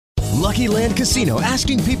Lucky Land Casino,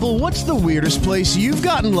 asking people, what's the weirdest place you've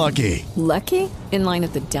gotten lucky? Lucky? In line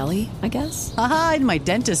at the deli, I guess? Aha, in my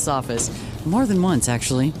dentist's office. More than once,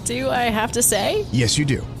 actually. Do I have to say? Yes, you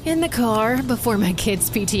do. In the car before my kids'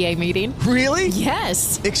 PTA meeting. Really?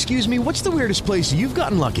 Yes. Excuse me, what's the weirdest place you've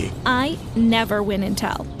gotten lucky? I never win and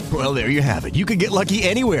tell. Well, there you have it. You can get lucky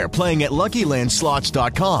anywhere, playing at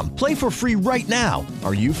LuckyLandSlots.com. Play for free right now.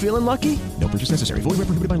 Are you feeling lucky? No purchase necessary. Void where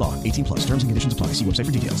prohibited by law. 18 plus. Terms and conditions apply. See website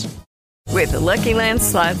for details. With the Lucky Land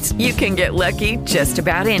Slots, you can get lucky just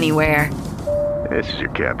about anywhere. This is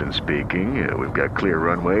your captain speaking. We've got clear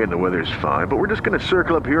runway and the weather's fine, but we're just going to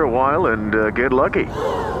circle up here a while and get lucky.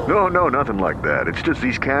 No, nothing like that. It's just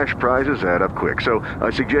these cash prizes add up quick. So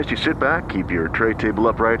I suggest you sit back, keep your tray table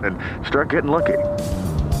upright, and start getting lucky.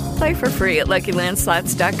 Play for free at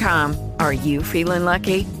LuckyLandSlots.com. Are you feeling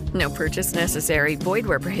lucky? No purchase necessary. Void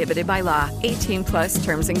where prohibited by law. 18 plus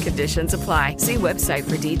terms and conditions apply. See website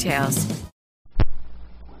for details.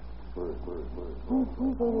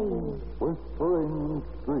 Whispering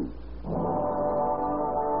Street.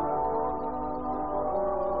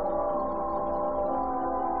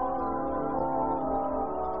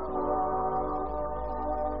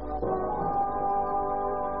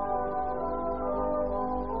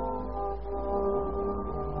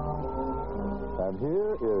 And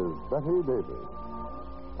here is Betty Davis.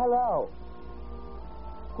 Hello.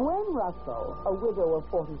 Gwen Russell, a widow of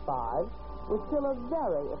 45, was still a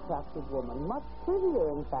very attractive woman, much prettier,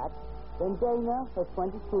 in fact, than Dana, her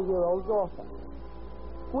 22-year-old daughter.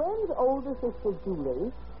 Gwen's older sister,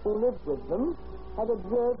 Julie, who lived with them, had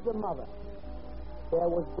observed the mother. There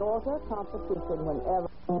was daughter competition whenever...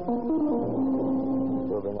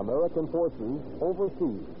 Serving American forces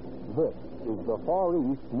overseas, this is the Far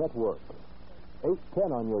East Network.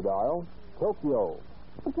 8:10 on your dial, Tokyo.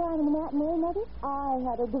 The time of the matinee, Mother? I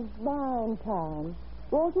had a divine time.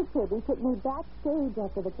 Walter Tribby took me backstage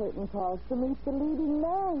after the curtain calls to meet the leading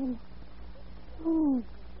man.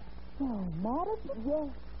 Darryl Madison? Yes,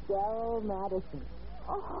 Darryl Madison.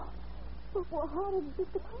 Oh, well, how did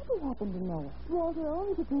Mr. Copy happen to know it? Walter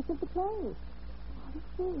owns a piece of the play. I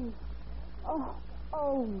see.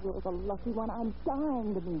 Oh, you're the lucky one. I'm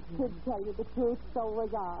dying to meet you. To tell you the truth, so was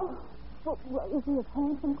I. Well, is he as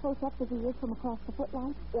handsome close up as he is from across the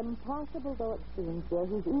footlights? Impossible though it seems, dear.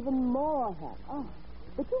 He's even more handsome.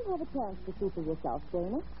 But you'll have a chance to see for yourself,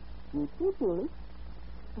 Dana. You too, Julie.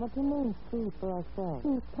 What do you mean, see for ourselves?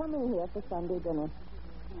 He's coming here for Sunday dinner.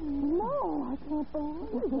 No, I can't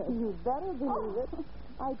believe it. You better believe it.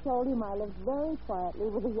 I told him I lived very quietly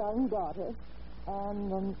with a young daughter.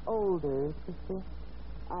 And an older sister.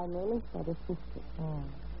 I merely said a sister.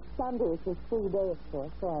 Sunday is his free day, of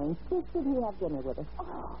course, so I insisted he have dinner with us.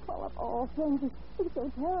 Oh, well, of all things, he's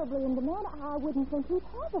so terribly in demand, I wouldn't think he'd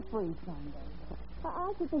have a free Sunday.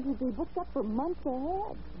 I should think he'd be booked up for months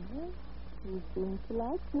ahead. He seems to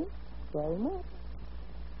like me very much.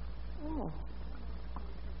 Oh.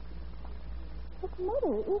 But,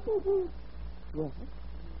 Mother, isn't he... Yes.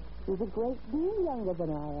 He's a great deal younger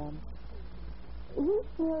than I am. He's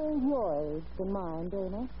nearer your age than mine,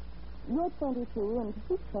 Dana. You're 22, and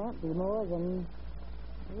he can't be more than,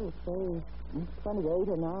 say, 28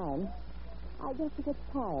 or 9. I guess he gets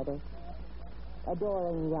tired of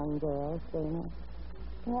adoring young girls, Dana.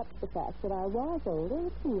 Perhaps the fact that I was older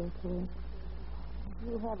appealed to him.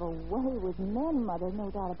 You have a way with men, Mother, no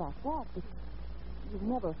doubt about that, but you've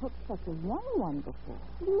never hooked such a young one before.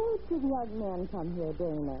 Loads of young men come here,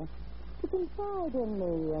 Dana, to confide in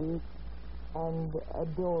me and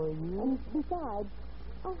adore you. And besides,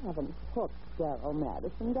 I haven't hooked Darryl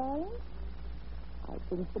Madison, darling. I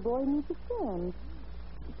think the boy needs a friend.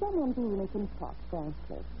 Someone to whom he can talk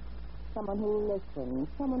frankly. Someone who will listen.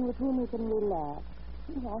 Someone with whom he can relax.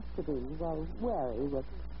 He has to be, well, wary with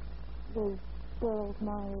girls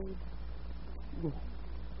my age. Yes.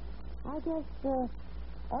 I guess,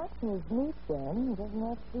 that's his niece, then. He doesn't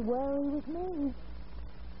have to be wary with me.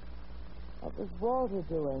 What was Walter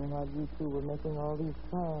doing while you two were making all these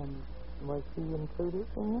plans? Was he included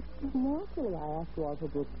in it? Naturally, I asked Walter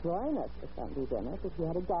to join us for Sunday dinner, but he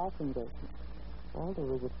had a golf engagement. Walter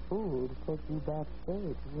was a fool to take you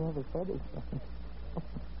backstage. He never said anything.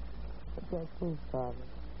 But that's his problem.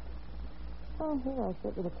 Oh, here I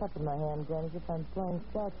sit with a cup in my hand, Jen, as if I'm playing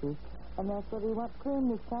statues. And that's what we want cream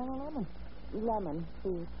this time, or lemon? Lemon,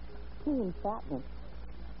 please. Cream fatness.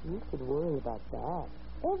 You should worry about that.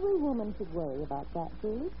 Every woman should worry about that,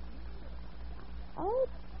 Julie. I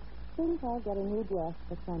think I'll get a new dress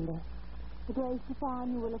for Sunday. The gray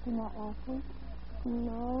chiffon you were looking at last week?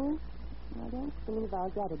 No, I don't believe I'll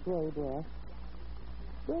get a gray dress.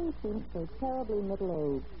 Gray seems so terribly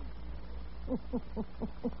middle-aged.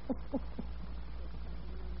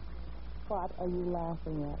 What are you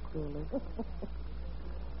laughing at, Julie?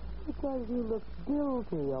 Because you look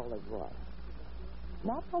guilty all at once.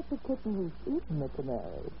 Not like the kitten who's eaten the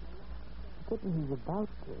canary. The kitten who's about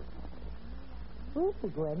to. Really,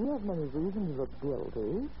 Gwen, you have many reasons to look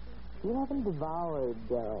guilty. You haven't devoured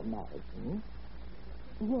Daryl Madison.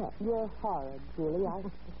 Yeah, you're horrid, Julie. I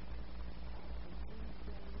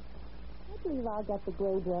believe I'll get the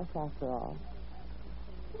gray dress after all.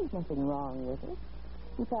 There's nothing wrong with it.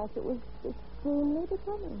 In fact, it was extremely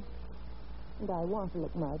becoming. And I want to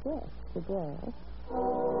look my best for Daryl.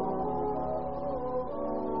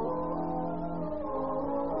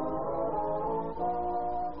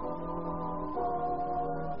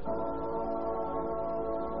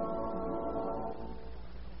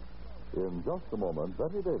 In just a moment,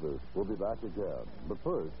 Betty Davis will be back again. But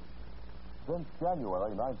first, since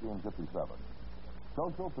January 1957,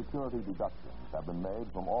 Social Security deductions have been made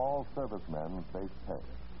from all servicemen's base pay.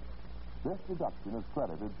 This deduction is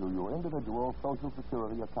credited to your individual Social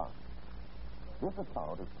Security account. This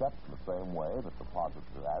account is kept in the same way that deposits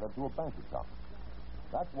are added to a bank account.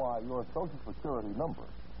 That's why your Social Security number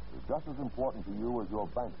is just as important to you as your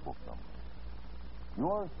bank book number.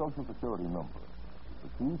 Your Social Security number is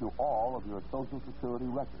the key to all of your Social Security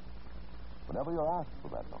records. Whenever you're asked for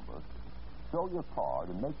that number, show your card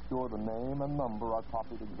and make sure the name and number are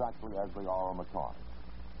copied exactly as they are on the card.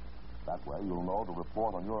 That way, you'll know the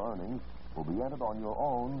report on your earnings will be entered on your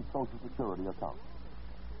own Social Security account.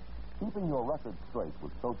 Keeping your records straight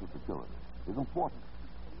with Social Security is important.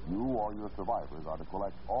 You or your survivors are to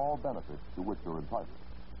collect all benefits to which you're entitled.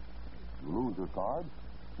 If you lose your card,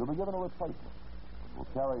 you'll be given a replacement, which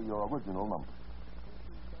will carry your original number.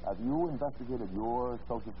 Have you investigated your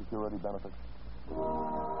Social Security benefits?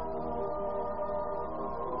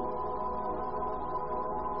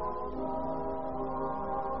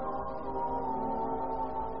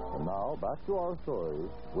 and now back to our story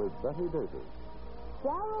with Betty Davis.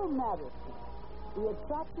 Daryl Madison, the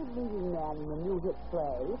attractive leading man in the new hit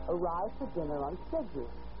play, arrived for dinner on schedule.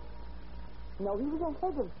 No, he was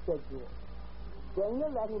ahead of schedule. Dana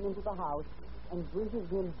let him into the house and greeted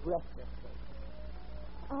him breathlessly.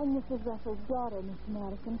 I'm Mrs. Russell's daughter, Miss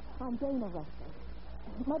Madison. I'm Dana Russell.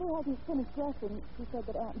 Mother hasn't finished dressing. She said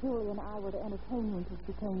that Aunt Julie and I were to entertain you until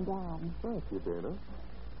she came down. Thank you, Dana.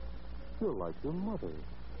 You're like your mother.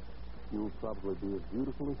 You'll probably be as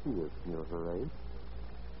beautiful as she is near her age.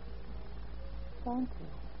 Thank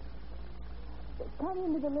you. Come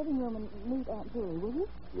into the living room and meet Aunt Julie, will you?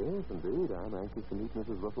 Yes, indeed. I'm anxious to meet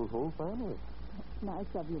Mrs. Russell's whole family. It's nice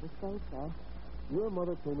of you to say so. Your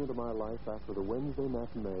mother came into my life after the Wednesday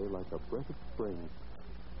matinee like a breath of spring.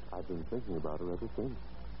 I've been thinking about her ever since.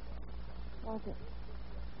 Was it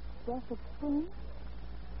breath of spring?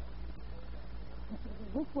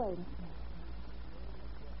 This way, Miss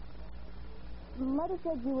Madison. Mother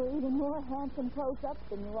said you were even more handsome close-up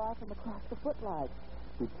than you are from across the footlights.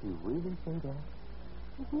 Did she really say that?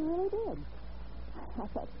 She really did. I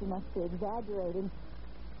thought she must be exaggerating.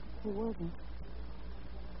 She wasn't.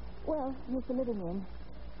 Well, here's the living room.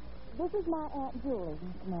 This is my Aunt Julie,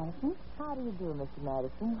 Mr. Madison. How do you do, Mr.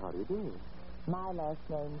 Madison? How do you do? My last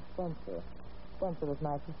name's Spencer. Spencer was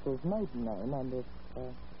my sister's maiden name, and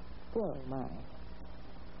it's still mine.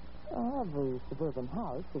 Every suburban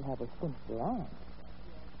house should have a Spencer aunt.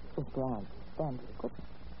 Spencer aunt stands for equipment.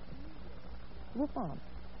 You're fine.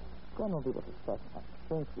 Gwen will be with us first.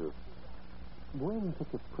 Thank you. Gwen's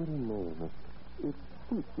such a pretty name. It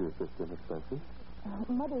suits your sister, Miss Spencer.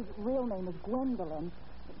 Mother's real name is Gwendolyn,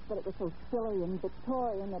 but it was so silly and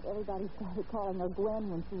Victorian that everybody started calling her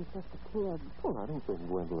Gwen when she was just a kid. Well, I don't think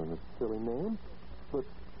Gwendolyn is a silly name, but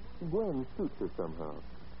Gwen suits her somehow.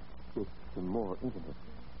 It's more intimate.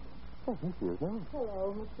 Oh, here she is now.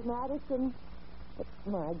 Hello, Mr. Madison.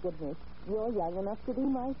 My goodness, you're young enough to be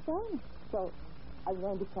my son. So I'm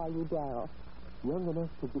going to call you Daryl. Young enough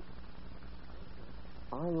to be...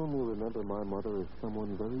 I only remember my mother as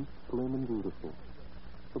someone very slim and beautiful.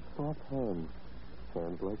 With soft hands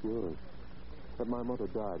like yours. But my mother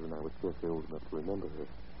died when I was just old enough to remember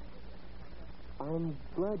her. I'm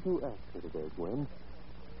glad you asked her today, Gwen.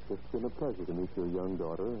 It's been a pleasure to meet your young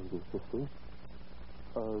daughter and your sister.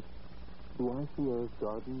 Do I see a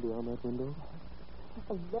garden beyond that window?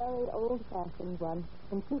 A very old-fashioned one,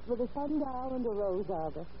 complete with a sundial and a rose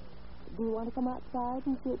arbor. Do you want to come outside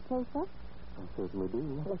and see it close up? I certainly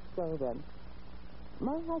do. Let's go then.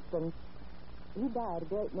 My husband, he died a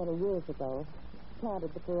great many years ago.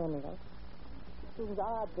 Planted the perennial. It seems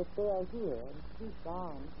odd that they're here and she's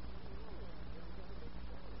gone.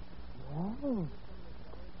 Well,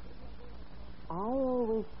 I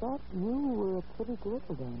always thought you were a pretty girl,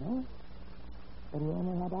 Dana. But you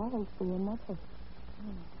only had Alice for your mother.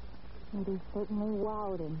 And he certainly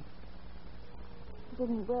wowed him. He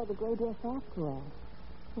didn't wear the gray dress after all.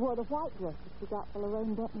 He wore the white dress that she got for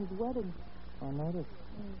Lorraine Benton's wedding. I noticed.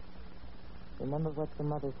 Remember what your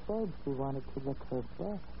mother said? She wanted to look her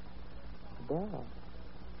best. Belle.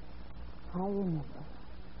 I remember.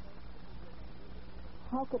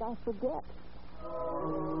 How could I forget?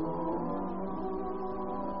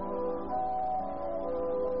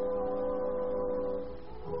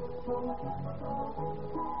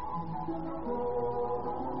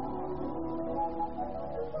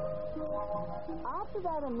 After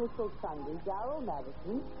that initial Sunday, Darrell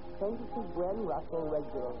Madison came to see Gwen Russell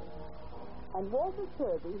regularly. And Walter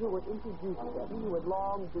Kirby, who had introduced them, who had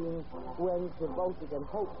long been Gwen's devoted and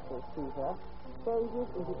hopeful suitor, faded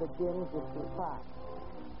into the dim, distant past.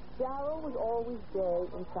 Darrell was always gay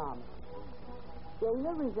and charming.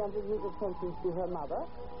 Dana resented his attentions to her mother,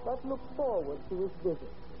 but looked forward to his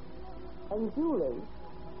visit. And Julie,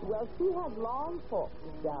 well, she had long talks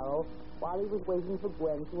with Darrell while he was waiting for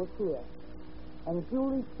Gwen to appear. And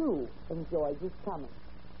Julie, too, enjoyed his coming.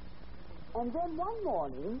 And then one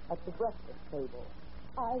morning, at the breakfast table,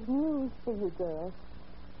 I've news for you, girls.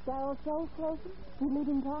 Darrell Shell's closing? You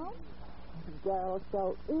leaving town? Darrell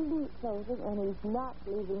Shell isn't closing, and he's not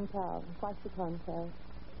leaving town. Quite the contrary.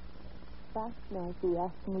 Last night he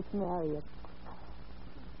asked me to marry him.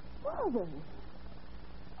 Mother!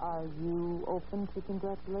 Are you open to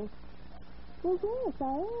congratulations? Well, yes, I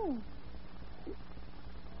am.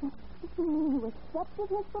 You mean you accepted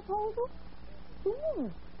his proposal?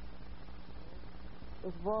 Yes.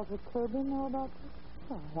 Does Walter Kirby know about this?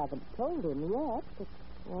 Well, I haven't told him yet, but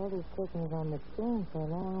Walter's taken it on the chin for a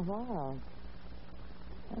long while.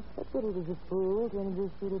 I said that he was a fool to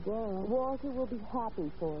introduce you to Darrell. Walter will be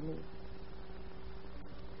happy for me.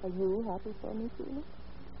 Are you happy for me, Sheila?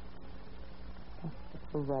 I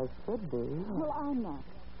suppose I should be. Well, I'm not.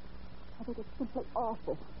 I think it's simply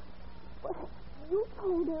awful. But you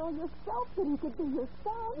told Darrell yourself that he could be your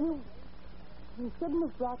son. You shouldn't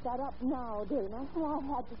have brought that up now, Dana. Well,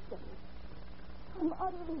 I had to say it. I'm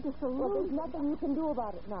utterly disillusioned. Well, there's nothing you can do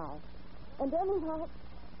about it now. And anyhow...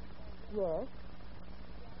 Yes?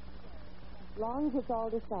 As long as it's all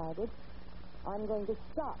decided, I'm going to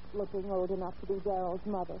stop looking old enough to be Darrell's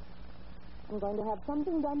mother. I'm going to have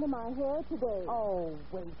something done to my hair today. Oh,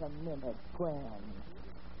 wait a minute, Gwen.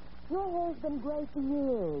 Your hair's been gray for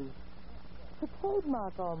years. It's a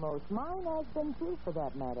trademark almost. Mine has been too, for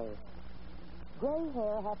that matter. Gray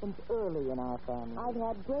hair happens early in our family. I've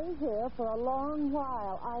had gray hair for a long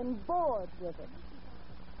while. I'm bored with it.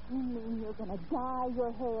 You mean you're going to dye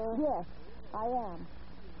your hair? Yes, I am.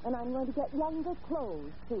 And I'm going to get younger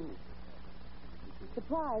clothes, too.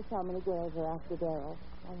 Surprised how many girls are after Darrell.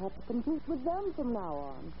 I'll have to compete with them from now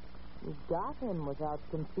on. You've got him without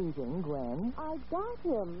competing, Gwen. I got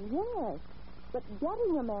him, yes. But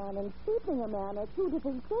getting a man and keeping a man are two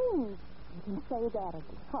different things. You can say that as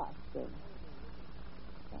a custom.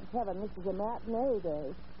 Thank heaven, this is a matinee day.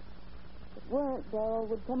 If it weren't, Darrell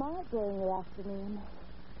would come out during the afternoon.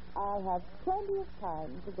 I'll have plenty of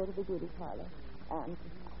time to go to the beauty parlor and to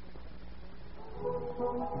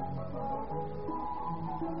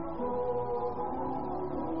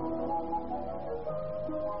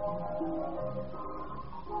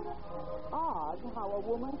Odd how a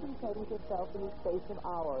woman can change herself in the space of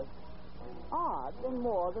hours. Odd and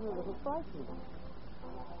more than a little frightening.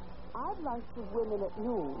 I've lunched with women at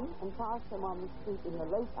noon and passed them on the street in the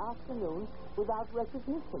late afternoon without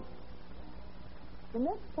recognition. The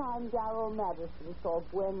next time Darrell Madison saw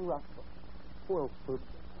Gwen Russell. Well, for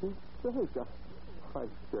Pete's sake, I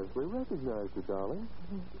scarcely recognized you, darling.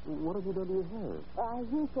 What have you done to your hair? I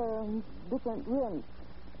used a different rinse.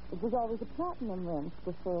 It was always a platinum rinse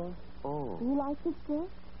before. Oh. Do you like this dress?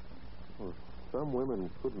 Well, some women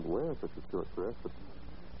couldn't wear such a short dress, but,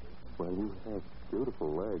 well, you have beautiful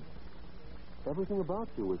legs. Everything about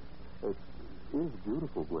you is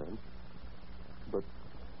beautiful, Gwen. But,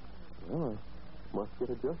 well, I must get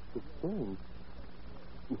adjusted to change.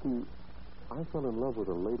 You see, I fell in love with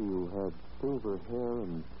a lady who had silver hair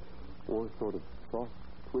and wore sort of soft,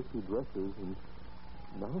 twisty dresses, and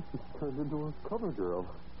now she's turned into a cover girl.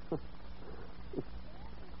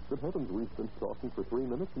 Good heavens, we've been talking for 3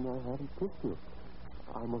 minutes and I haven't kissed you.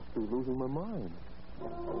 I must be losing my mind.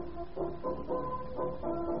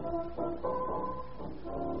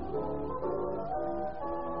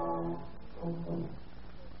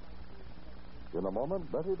 In a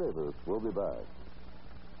moment, Betty Davis will be back.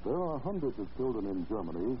 There are hundreds of children in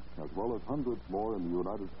Germany, as well as hundreds more in the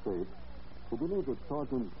United States, who believed that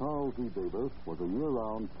Sergeant Charles E. Davis was a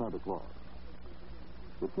year-round Santa Claus.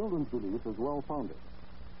 The children's belief is well-founded,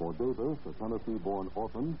 for Davis, a Tennessee-born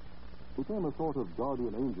orphan, became a sort of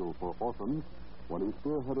guardian angel for orphans when he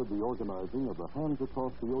spearheaded the organizing of the Hands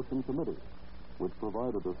Across the Ocean Committee, which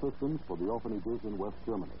provided assistance for the orphanages in West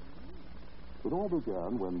Germany. It all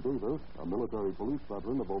began when Davis, a military police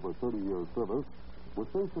veteran of over 30 years' service, was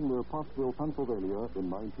stationed near Pottsville, Pennsylvania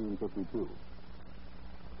in 1952.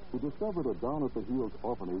 He discovered a down-at-the-heels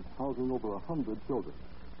orphanage housing over 100 children.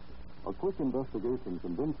 A quick investigation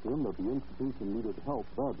convinced him that the institution needed help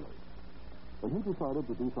badly, and he decided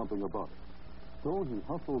to do something about it. So he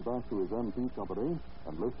hustled back to his MP company,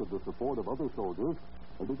 enlisted the support of other soldiers,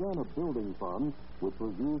 and began a building fund which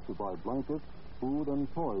was used to buy blankets, food, and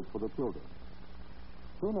toys for the children.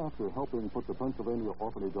 Soon after helping put the Pennsylvania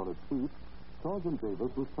orphanage on its feet, Sergeant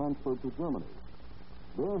Davis was transferred to Germany.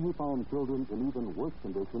 There he found children in even worse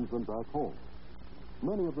conditions than back home.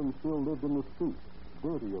 Many of them still lived in the streets,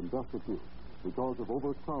 dirty and destitute, because of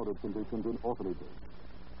overcrowded conditions in orphanages.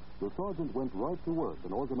 The sergeant went right to work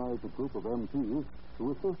and organized a group of MPs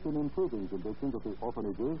to assist in improving conditions at the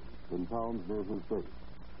orphanages in towns near his base.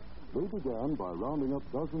 They began by rounding up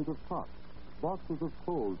dozens of cots, boxes of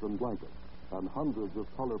clothes and blankets, and hundreds of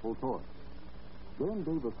colorful toys. Then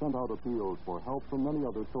Davis sent out appeals for help from many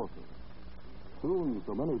other sources. Soon,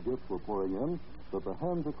 so many gifts were pouring in that the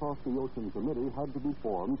Hands Across the Ocean Committee had to be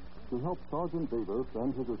formed to help Sergeant Davis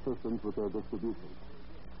and his assistants with their distribution.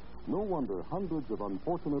 No wonder hundreds of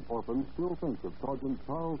unfortunate orphans still think of Sergeant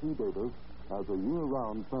Charles E. Davis as a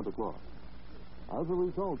year-round Santa Claus. As a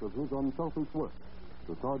result of his unselfish work,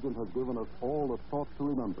 the sergeant has given us all a thought to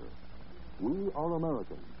remember. We are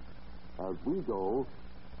Americans. As we go,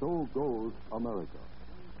 so goes America.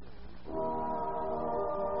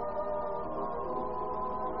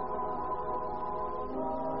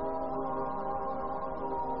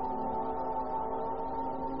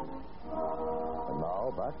 And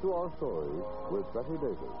now, back to our story with Betty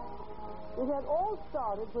Davis. It had all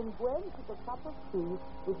started when Gwen took a cup of tea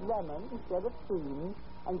with lemon instead of cream,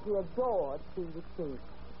 and she adored tea with cream.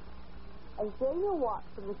 As Dana watched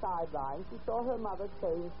from the sidelines, she saw her mother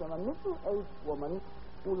change from a middle-aged woman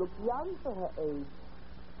who looked young for her age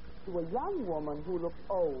to a young woman who looked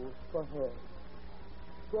old for her.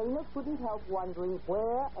 Dana couldn't help wondering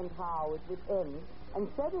where and how it would end, and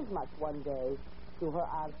said as much one day to her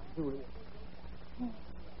Aunt Julia. I'm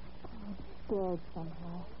scared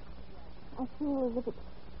somehow. I feel as if it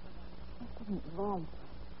isn't right.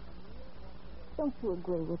 Don't you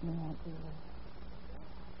agree with me, Aunt Julie?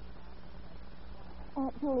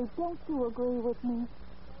 Aunt Julie, don't you agree with me?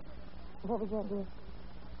 What was that, dear?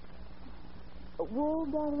 A wool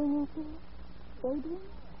gathering issue? Daydream?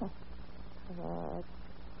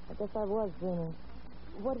 I guess I was dreaming.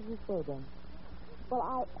 What did you say, then? Well,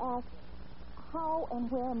 I asked how and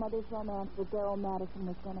where Mother's romance with Darrell Madison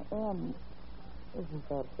was going to end. Isn't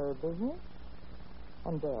that her business?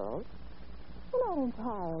 And Darrell's? Well, not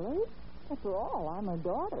entirely. After all, I'm her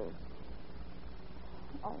daughter.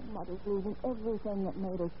 Oh, Mother's losing everything that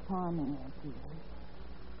made her charming, Aunt Julie.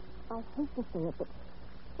 I hate to say it,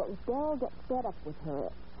 but if Darrell gets fed up with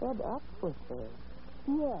her... Fed up with her?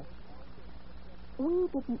 Yes. We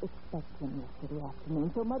didn't expect him yesterday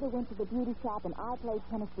afternoon, so Mother went to the beauty shop, and I played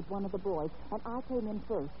tennis with one of the boys, and I came in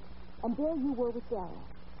first. And there you were with Darrell,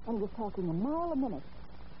 and he was talking a mile a minute.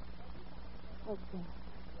 Was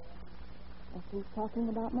he talking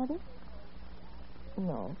about Mother?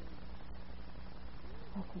 No.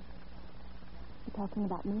 Was he talking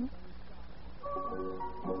about me?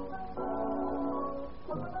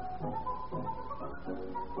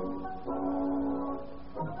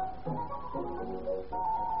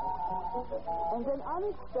 And then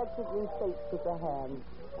unexpectedly Fate took a hand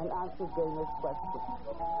and answered Dana's question.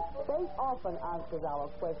 Fate often answers our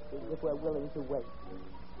questions if we're willing to wait.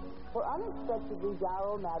 For unexpectedly,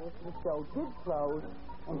 Darrell Madison's show did close,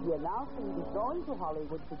 and he announced that he was going to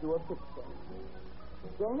Hollywood to do a picture.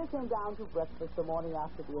 Dana came down to breakfast the morning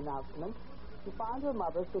after the announcement to find her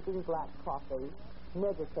mother sipping black coffee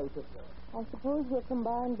meditatively. I suppose we'll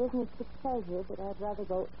combine business with pleasure, but I'd rather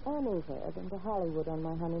go anywhere than to Hollywood on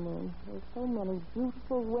my honeymoon. There's so many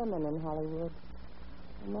beautiful women in Hollywood.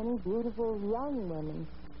 So many beautiful young women.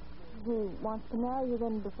 He wants to marry you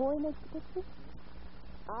then before he makes the picture?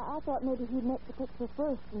 I thought maybe he'd make the picture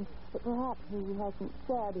first, but perhaps he hasn't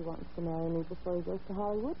said he wants to marry me before he goes to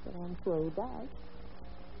Hollywood, but I'm sure he does.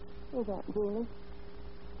 Here's Aunt Julie.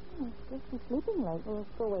 She's sleeping late. Well, let's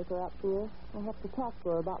go wake her up, dear. I'll have to talk to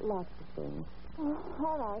her about lots of things. Oh,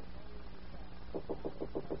 all right.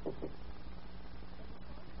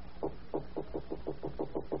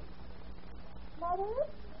 Mother?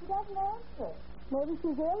 She doesn't answer. Maybe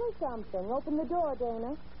she's ill or something. Open the door,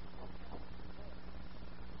 Dana.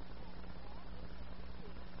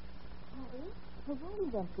 Mother, her room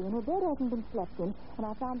is empty and her bed hasn't been slept in, and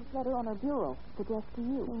I found this letter on her bureau, addressed to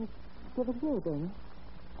you. Give it here, Dana.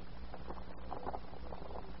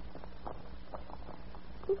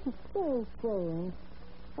 This is very strange.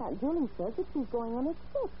 Aunt Julie says that she's going on a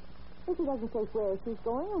trip. But she doesn't say where she's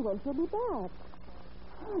going or when she'll be back.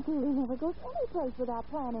 Aunt Julie never goes any place without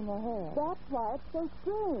planning ahead. That's why it's so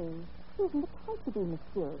strange. She isn't the type to be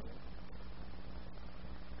mysterious.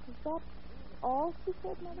 Is that all she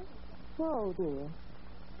said, Mother? No, dear.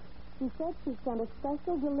 She said she sent a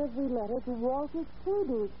special delivery letter to Walter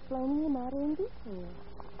Trudy explaining the matter in detail.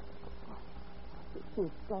 She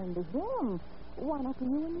explained to him. Why not to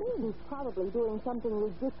you and me? He's probably doing something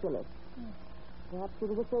ridiculous. Perhaps she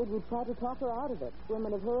was afraid we'd try to talk her out of it.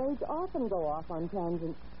 Women of her age often go off on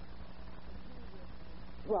tangents.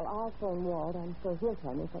 Well, I'll phone Walt. I'm sure he'll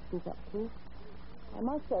tell me what she's up to. I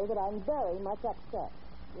must say that I'm very much upset.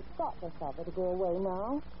 It's thoughtless of her to go away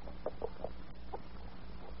now.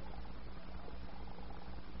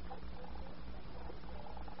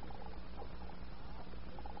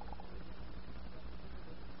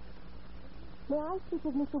 May I speak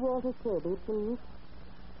with Mr. Walter Kirby, please?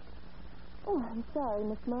 Oh, I'm sorry,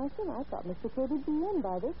 Miss Marston. I thought Mr. Kirby'd be in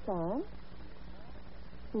by this time.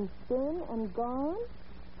 He's been and gone?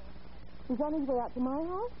 He's on his way out to my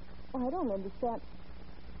house? Oh, I don't understand.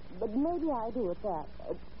 But maybe I do at that.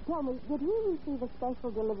 Tell me, did he receive a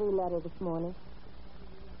special delivery letter this morning?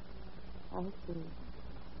 I see.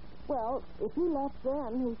 Well, if he left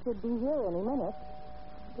then, he should be here any minute.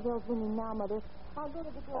 The bell's ringing now, Mother. I'll go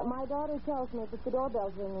to the door. My daughter tells me that the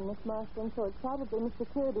doorbell's ringing, Miss Marston, so it's probably Mr.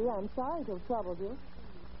 Kirby. I'm sorry to have troubled you.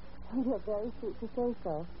 You're very sweet to say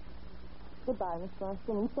so. Goodbye, Miss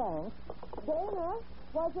Marston, and thanks. Dana,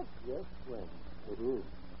 was it... Yes, Gwen, it is.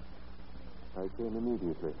 I came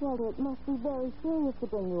immediately. Walter, it must be very serious to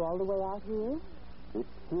bring you all the way out here.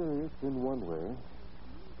 It's serious in one way,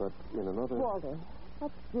 but in another... Walter,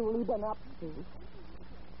 what's Julie been up to?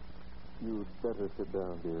 You'd better sit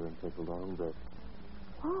down, dear, and take a long rest.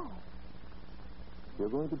 Why? You're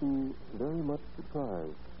going to be very much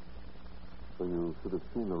surprised. So you should have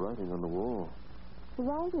seen the writing on the wall. The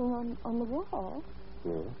writing on the wall?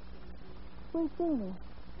 Yes. Where's Dana?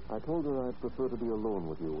 I told her I'd prefer to be alone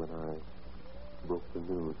with you when I broke the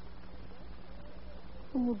news.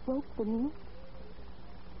 When you broke the news?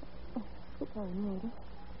 Oh, sit down, Walter.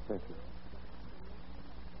 Thank you.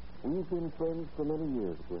 We've been friends for many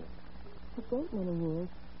years, Gwen. A great many years.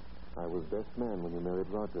 I was best man when you married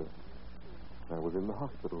Roger. I was in the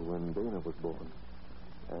hospital when Dana was born,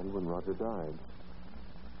 and when Roger died.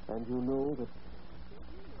 And you know that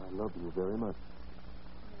I love you very much.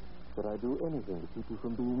 That I'd do anything to keep you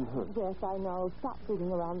from being hurt. Yes, I know. Stop beating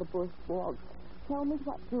around the bush, Walt. Tell me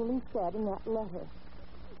what Julie said in that letter.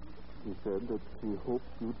 She said that she hoped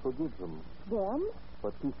you'd forgive them. Them?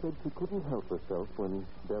 But she said she couldn't help herself when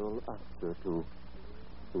Beryl asked her to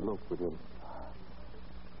elope with him.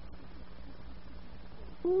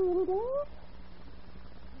 She really did?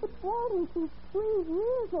 But Walter, she's 3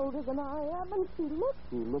 years older than I am, and she looks...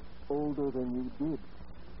 She looks older than you did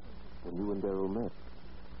when you and Beryl met.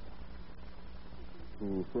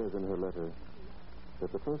 She says in her letter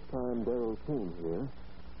that the first time Beryl came here,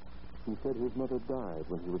 he said his mother died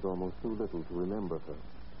when he was almost too little to remember her.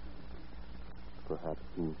 Perhaps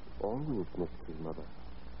he's always missed his mother.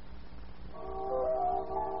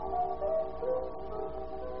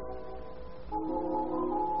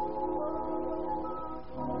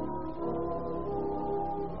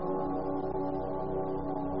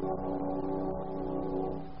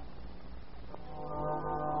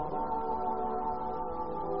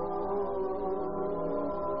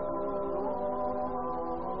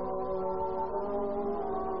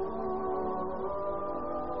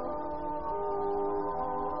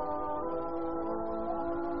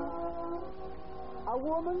 A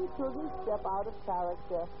woman shouldn't step out of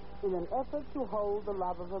character in an effort to hold the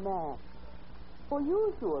love of a man. For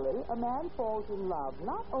usually, a man falls in love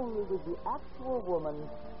not only with the actual woman,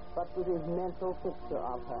 but with his mental picture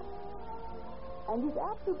of her. And is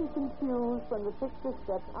apt to be confused when the picture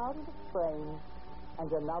steps out of the frame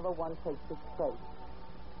and another one takes its place.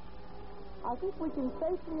 I think we can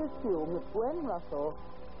safely assume that Gwen Russell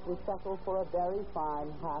will settle for a very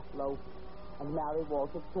fine half loaf and marry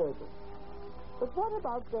Walter Kirby. But what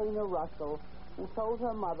about Dana Russell, who told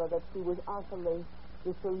her mother that she was utterly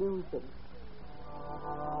disillusioned?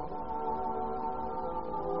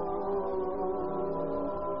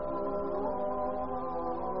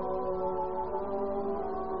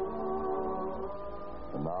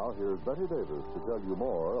 here's Betty Davis to tell you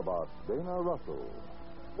more about Dana Russell.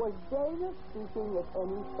 Was Dana speaking as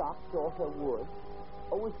any soft daughter would?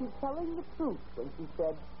 Or was she telling the truth when she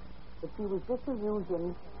said that she was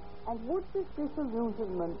disillusioned? And would this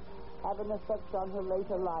disillusionment have an effect on her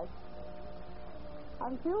later life?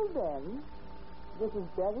 Until then, this is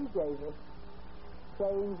Betty Davis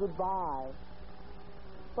saying goodbye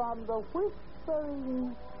from the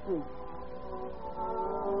Whispering Street.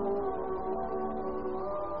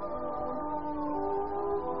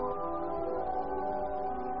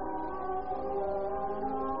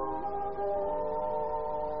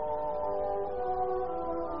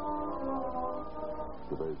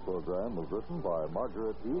 Today's program was written by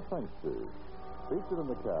Margaret E. Franksty. Featured in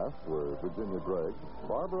the cast were Virginia Gregg,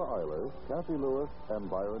 Barbara Eilers, Kathy Lewis, and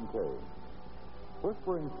Byron Kane.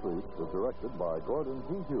 Whispering Street was directed by Gordon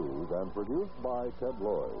P. Hughes and produced by Ted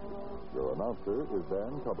Lloyd. Your announcer is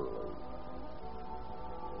Dan Cubberly.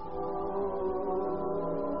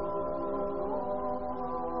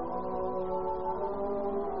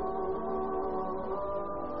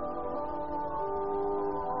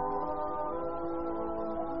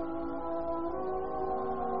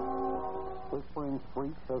 Whispering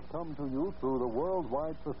Street has come to you through the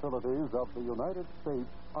worldwide facilities of the United States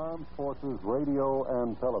Armed Forces Radio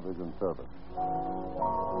and Television Service.